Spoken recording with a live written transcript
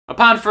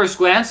Upon first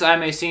glance, I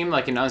may seem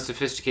like an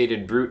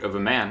unsophisticated brute of a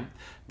man,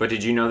 but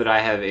did you know that I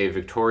have a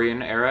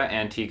Victorian-era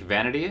antique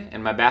vanity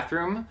in my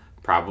bathroom?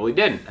 Probably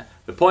didn't.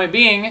 The point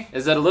being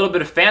is that a little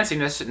bit of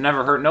fanciness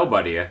never hurt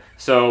nobody,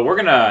 so we're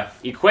gonna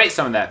equate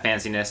some of that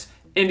fanciness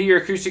into your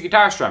acoustic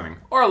guitar strumming,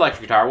 or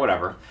electric guitar,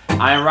 whatever.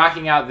 I am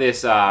rocking out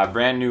this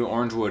brand new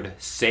Orangewood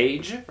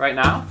Sage right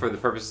now for the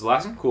purposes of the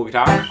lesson. Cool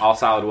guitar, all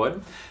solid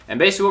wood. And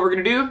basically what we're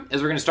gonna do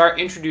is we're gonna start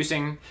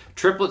introducing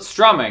triplet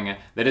strumming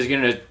that is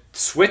gonna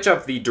switch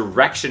up the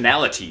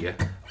directionality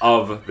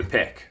of the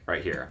pick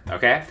right here,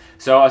 okay?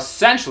 So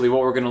essentially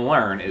what we're gonna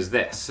learn is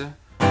this.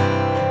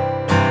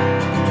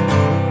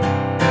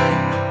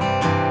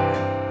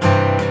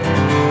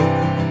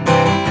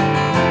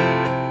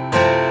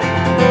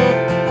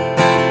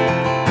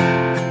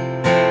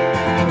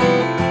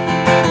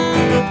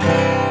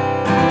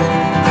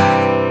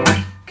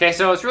 Okay,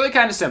 so it's really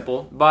kind of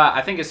simple, but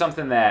I think it's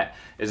something that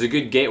is a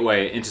good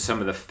gateway into some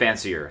of the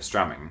fancier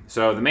strumming.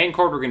 So the main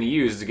chord we're going to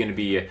use is going to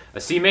be a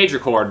C major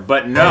chord,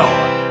 but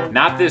no,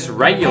 not this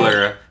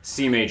regular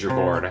C major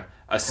chord,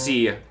 a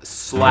C/G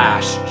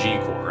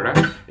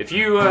chord. If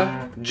you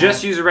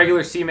just use a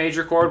regular C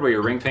major chord where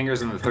your ring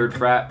finger's on the 3rd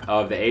fret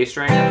of the A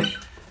string,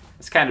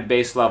 it's kind of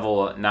base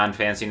level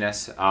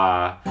non-fanciness.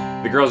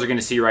 The girls are going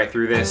to see right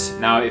through this.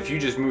 Now, if you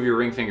just move your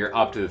ring finger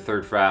up to the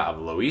 3rd fret of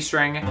the low E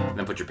string, and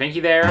then put your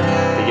pinky there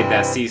to get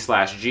that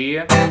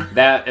C/G,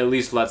 that at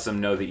least lets them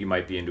know that you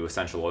might be into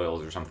essential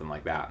oils or something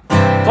like that.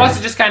 Plus,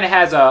 it just kind of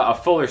has a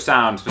fuller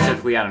sound,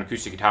 specifically on an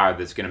acoustic guitar,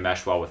 that's going to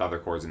mesh well with other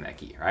chords in that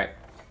key, right?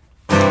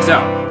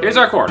 So, here's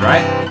our chord,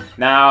 right?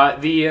 Now,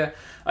 the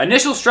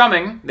initial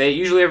strumming that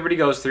usually everybody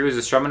goes through is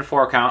a strum and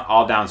 4 count,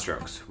 all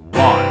downstrokes.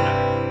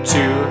 1,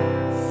 2,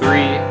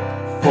 3,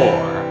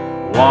 4.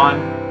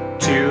 1,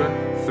 2,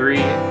 3,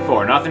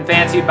 4. Nothing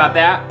fancy about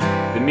that.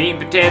 The meat and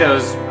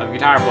potatoes of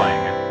guitar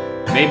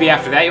playing. Maybe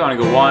after that you want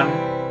to go 1,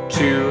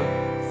 2,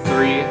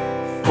 3,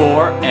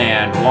 4,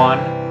 and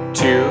 1,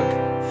 2,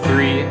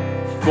 3,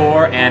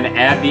 4, and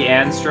add the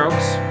and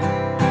strokes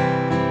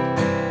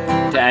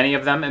to any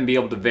of them and be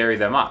able to vary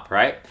them up,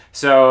 right?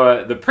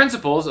 So the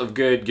principles of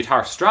good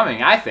guitar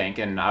strumming, I think,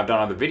 and I've done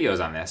other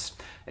videos on this,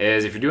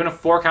 is if you're doing a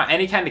 4 count,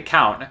 any kind of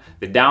count,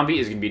 the downbeat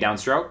is going to be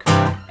downstroke,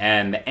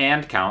 and the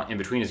and count in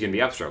between is going to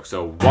be upstroke.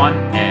 So 1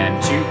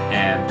 and 2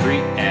 and 3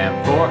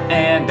 and 4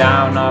 and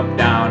down, up,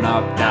 down,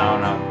 up,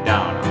 down, up,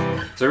 down,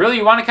 up. So really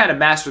you want to kind of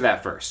master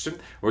that first,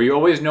 where you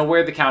always know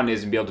where the count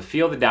is and be able to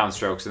feel the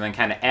downstrokes and then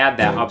kind of add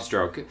that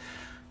upstroke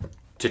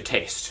to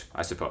taste,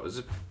 I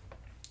suppose.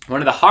 One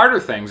of the harder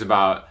things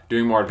about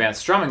doing more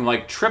advanced strumming,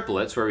 like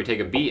triplets, where we take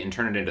a beat and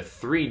turn it into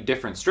 3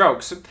 different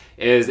strokes,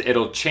 is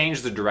it'll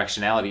change the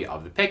directionality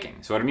of the picking.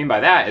 So what I mean by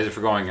that is if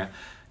we're going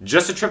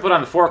just a triplet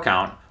on the 4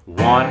 count,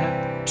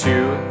 1,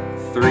 2,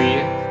 3,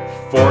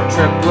 4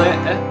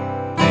 triplet,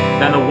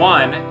 then the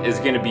 1 is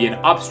going to be an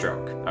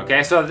upstroke.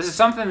 Okay, so this is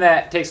something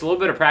that takes a little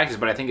bit of practice,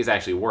 but I think is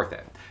actually worth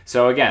it.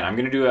 So again, I'm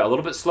going to do it a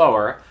little bit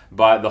slower,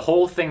 but the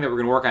whole thing that we're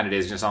going to work on today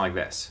is going to sound like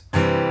this.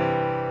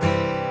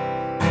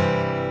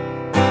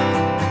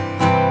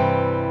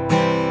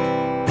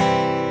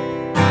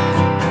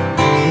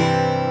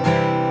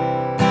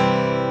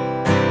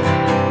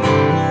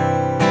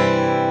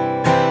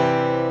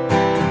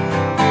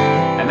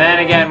 Then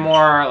again,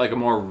 more like a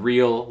more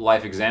real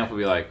life example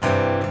would be like.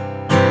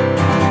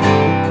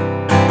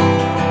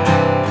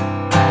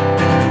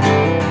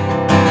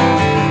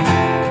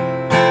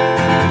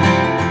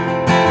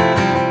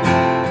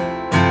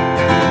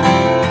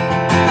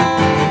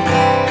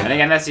 And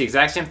again, that's the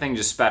exact same thing,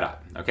 just sped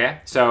up, okay?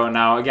 So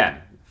now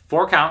again,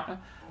 4 count,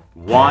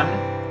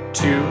 1,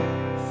 2,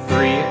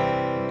 3,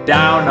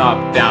 down,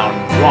 up,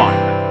 down,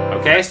 1.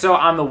 Okay, so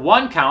on the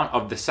 1 count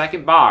of the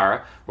 2nd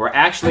bar, we're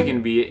actually going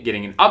to be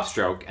getting an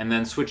upstroke and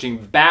then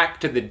switching back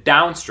to the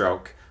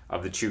downstroke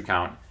of the 2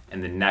 count in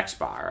the next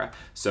bar.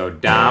 So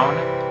down,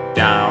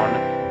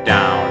 down,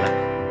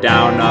 down,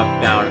 down,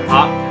 up, down,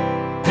 up,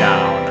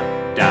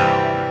 down,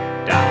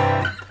 down,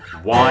 down.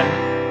 1,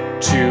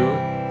 2,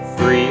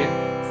 3,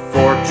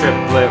 4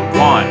 triplet.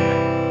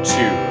 1, 2,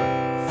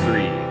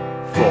 3,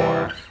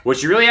 4.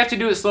 What you really have to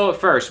do is slow it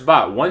first,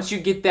 but once you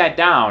get that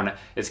down,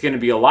 it's going to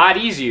be a lot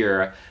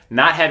easier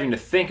not having to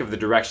think of the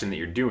direction that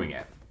you're doing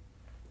it.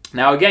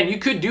 Now again, you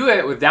could do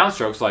it with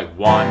downstrokes like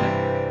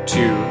 1, 2,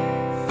 3,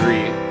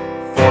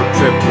 4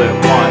 triplet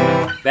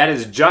 1. That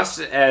is just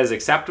as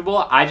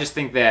acceptable. I just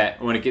think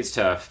that when it gets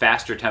to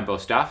faster tempo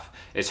stuff,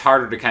 it's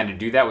harder to kind of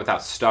do that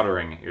without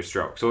stuttering your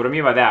stroke. So what I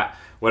mean by that,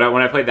 when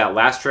I played that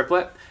last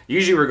triplet,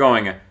 usually we're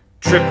going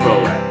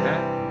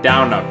triplet,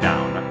 down, up,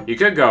 down. You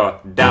could go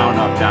down,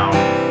 up, down,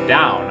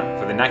 down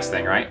for the next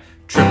thing, right?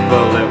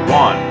 Triplet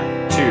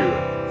 1, 2,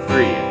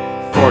 3,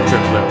 4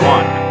 triplet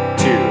 1,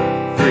 2,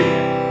 3,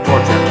 4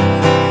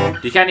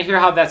 triplet. Do you kind of hear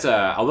how that's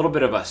a little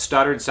bit of a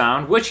stuttered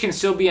sound, which can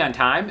still be on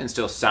time and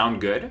still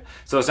sound good?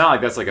 So it's not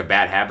like that's like a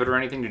bad habit or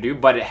anything to do,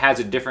 but it has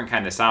a different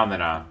kind of sound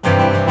than a.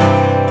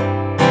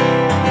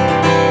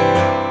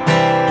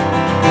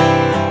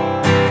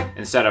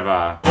 Instead of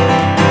a.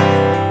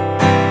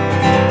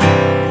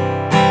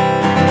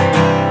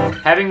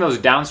 having those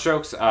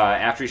downstrokes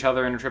after each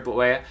other in a triplet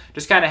way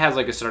just kind of has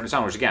like a starting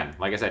sound, which again,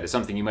 like I said, is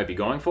something you might be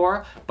going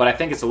for, but I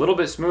think it's a little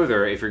bit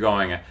smoother if you're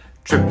going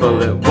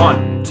triplet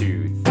 1,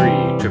 2,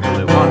 3,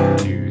 triplet 1,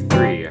 2,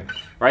 3.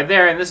 Right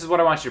there, and this is what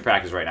I want you to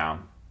practice right now,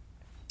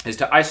 is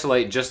to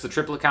isolate just the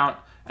triplet count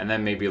and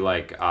then maybe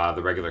like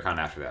the regular count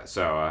after that.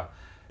 So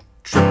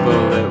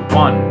triplet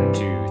 1,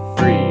 2,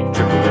 3,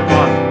 triplet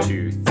 1,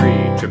 2,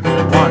 3,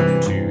 triplet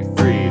 1, 2,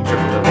 3,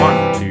 triplet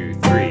 1, 2,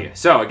 3.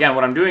 So again,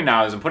 what I'm doing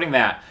now is I'm putting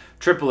that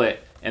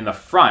triplet in the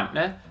front.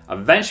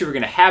 Eventually we're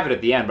going to have it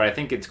at the end, but I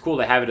think it's cool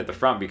to have it at the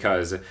front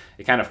because it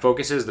kind of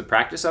focuses the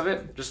practice of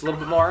it just a little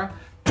bit more.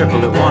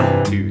 Triplet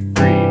 1, 2,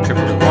 3,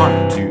 triplet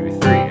 1, 2,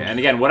 3. And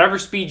again, whatever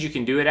speed you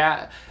can do it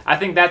at, I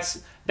think that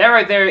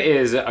right there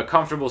is a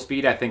comfortable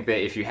speed. I think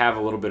that if you have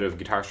a little bit of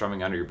guitar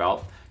strumming under your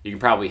belt, you can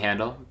probably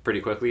handle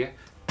pretty quickly.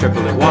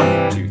 Triplet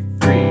 1, 2,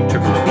 3,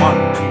 triplet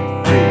 1,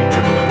 2, 3,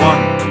 triplet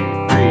 1,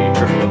 2, 3,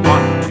 triplet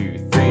 1, 2,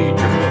 3,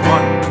 triplet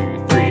 1,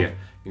 2, 3. You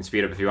can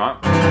speed up if you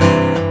want.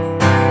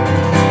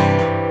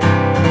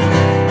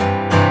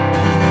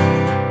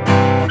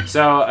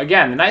 So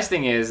again, the nice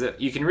thing is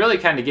you can really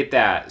kind of get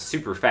that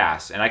super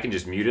fast, and I can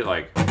just mute it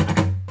like.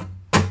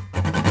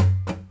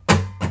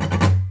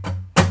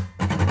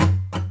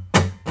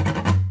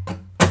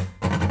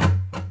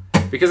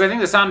 Because I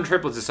think the sound of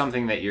triplets is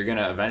something that you're going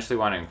to eventually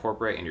want to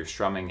incorporate in your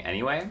strumming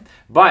anyway,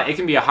 but it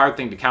can be a hard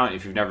thing to count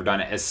if you've never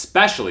done it,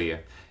 especially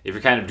if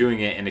you're kind of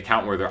doing it in a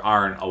count where there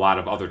aren't a lot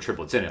of other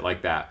triplets in it,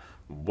 like that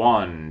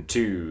 1,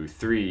 2,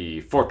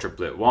 3, 4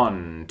 triplet,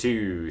 1,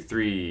 2,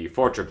 3,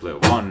 4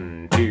 triplet,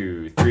 1,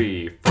 2,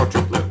 3, 4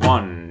 triplet,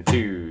 1,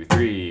 2,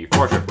 3,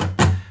 4 triplet.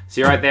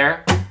 See right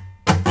there?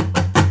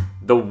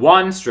 The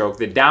one stroke,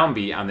 the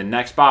downbeat on the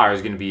next bar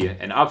is going to be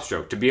an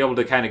upstroke to be able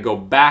to kind of go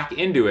back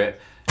into it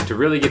to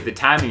really get the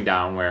timing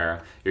down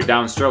where your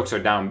downstrokes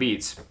are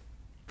downbeats.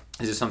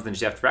 Is just something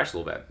you have to practice a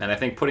little bit. And I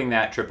think putting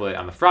that triplet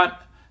on the front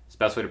is the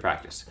best way to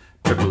practice.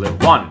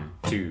 Triplet 1,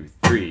 2,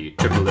 3,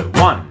 triplet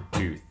 1,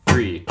 2,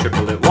 3,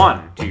 triplet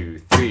 1, 2,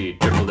 3,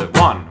 triplet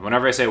 1.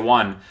 Whenever I say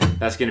 1,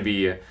 that's going to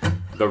be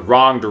the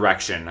wrong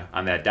direction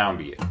on that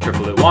downbeat.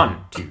 Triplet 1,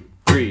 2,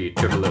 3,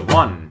 triplet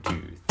 1,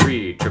 2,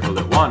 3,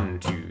 triplet 1,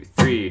 2,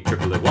 3,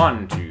 triplet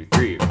 1, 2,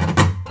 3.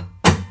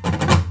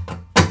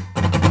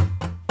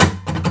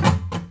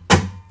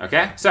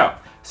 Okay, so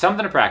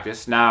something to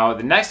practice. Now,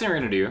 the next thing we're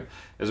going to do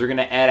is we're going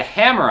to add a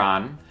hammer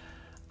on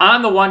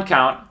the one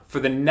count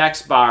for the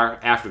next bar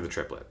after the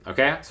triplet.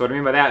 Okay, so what I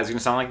mean by that is it's going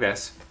to sound like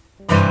this.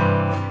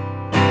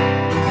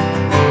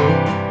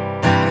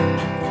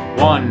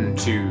 1,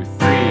 2, 3,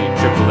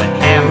 triplet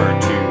hammer,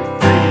 2, 3,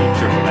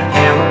 triplet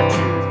hammer, 2,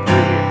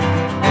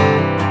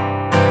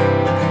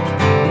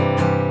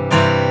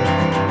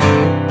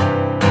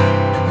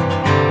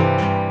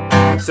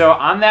 3. So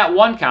on that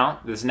one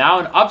count, there's now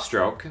an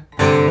upstroke.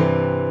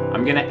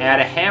 I'm going to add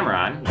a hammer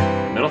on,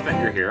 middle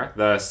finger here,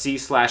 the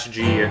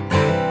C/G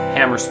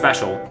hammer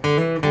special,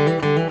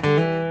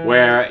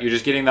 where you're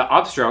just getting the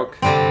upstroke,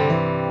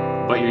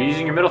 but you're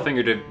using your middle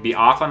finger to be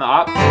off on the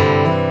up,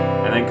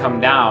 and then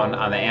come down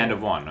on the and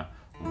of 1. 1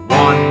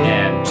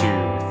 and 2, 3,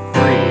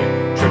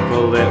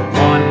 triplet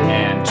 1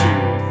 and 2,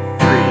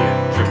 3,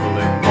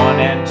 triplet 1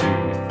 and 2, 3,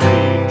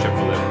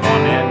 triplet 1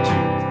 and 2.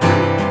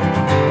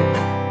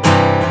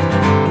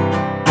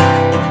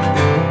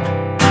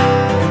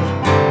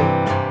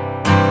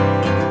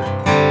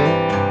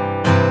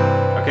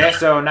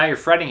 So now your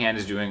fretting hand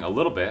is doing a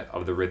little bit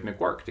of the rhythmic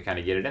work to kind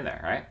of get it in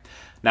there, right?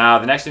 Now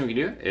the next thing we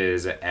can do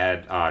is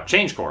add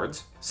change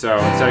chords. So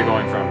instead of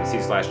going from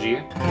C/G,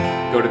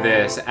 go to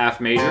this F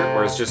major,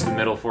 where it's just the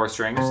middle 4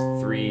 strings,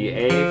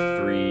 3A,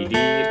 3D,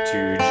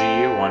 2G,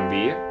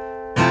 1B.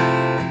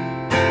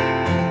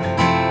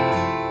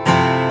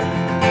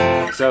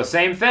 So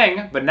same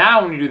thing, but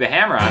now when you do the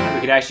hammer on, we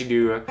could actually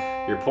do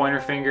your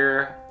pointer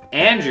finger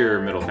and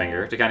your middle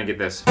finger to kind of get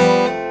this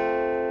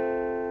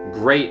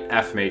great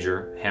F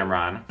major hammer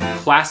on,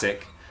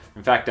 classic.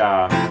 In fact,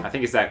 I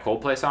think it's that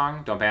Coldplay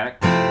song, Don't Panic.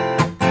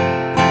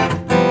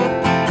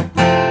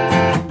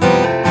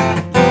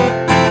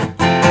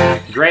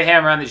 Great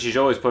hammer on that you should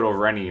always put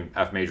over any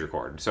F major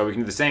chord. So we can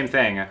do the same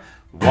thing.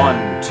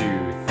 1, 2, 3,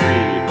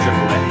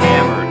 triplet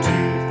hammer, 2,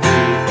 3,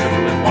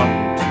 triplet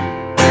 1, 2,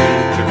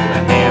 3,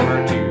 triplet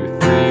hammer, 2,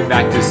 3,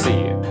 back to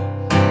C.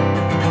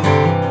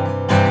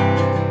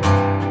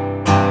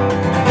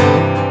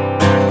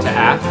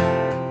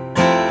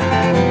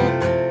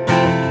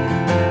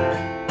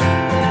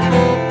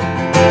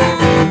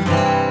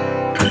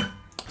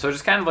 So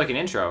just kind of like an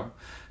intro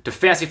to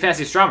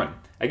fancy strumming.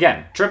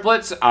 Again,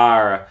 triplets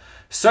are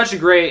such a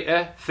great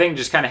thing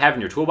just kind of have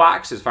in your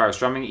toolbox as far as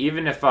strumming.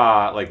 Even if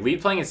like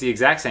lead playing, it's the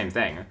exact same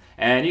thing.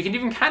 And you can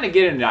even kind of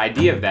get an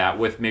idea of that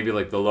with maybe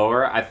like the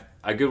lower.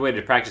 A good way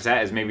to practice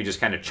that is maybe just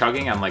kind of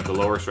chugging on like the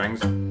lower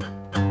strings.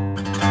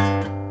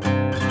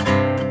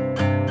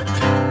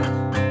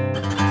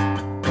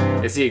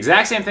 It's the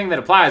exact same thing that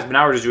applies, but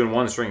now we're just doing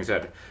one string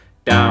instead.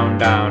 Down,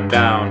 down,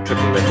 down,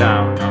 triplet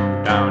down,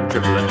 down,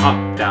 triplet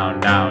up, down,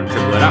 down,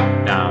 triplet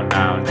up, down,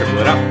 down,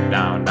 triplet up,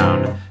 down,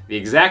 down. The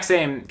exact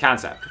same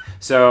concept.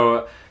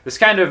 So this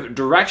kind of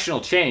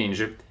directional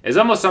change is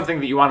almost something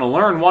that you want to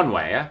learn one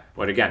way,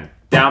 but again,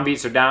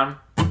 downbeats are down,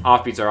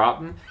 offbeats are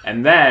up,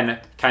 and then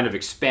kind of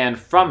expand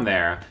from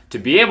there to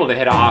be able to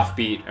hit an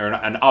offbeat or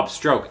an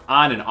upstroke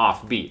on an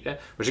offbeat,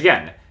 which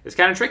again, is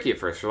kind of tricky at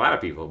first for a lot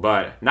of people,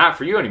 but not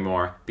for you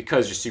anymore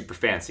because you're super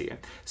fancy.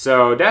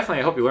 So definitely,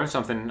 I hope you learned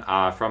something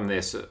from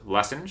this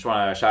lesson. Just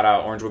want to shout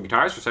out Orangewood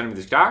Guitars for sending me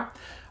this guitar.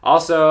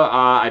 Also,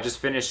 I just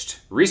finished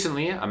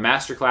recently a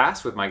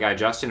masterclass with my guy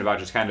Justin about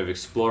just kind of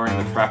exploring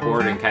the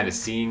fretboard and kind of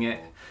seeing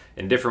it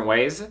in different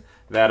ways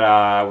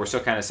that we're still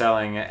kind of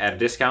selling at a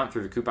discount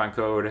through the coupon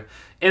code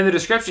in the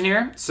description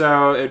here.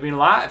 So it'd mean a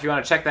lot if you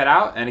want to check that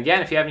out. And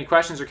again, if you have any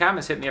questions or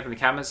comments, hit me up in the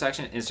comments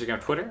section, Instagram,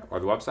 Twitter, or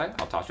the website.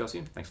 I'll talk to you all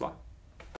soon. Thanks a lot.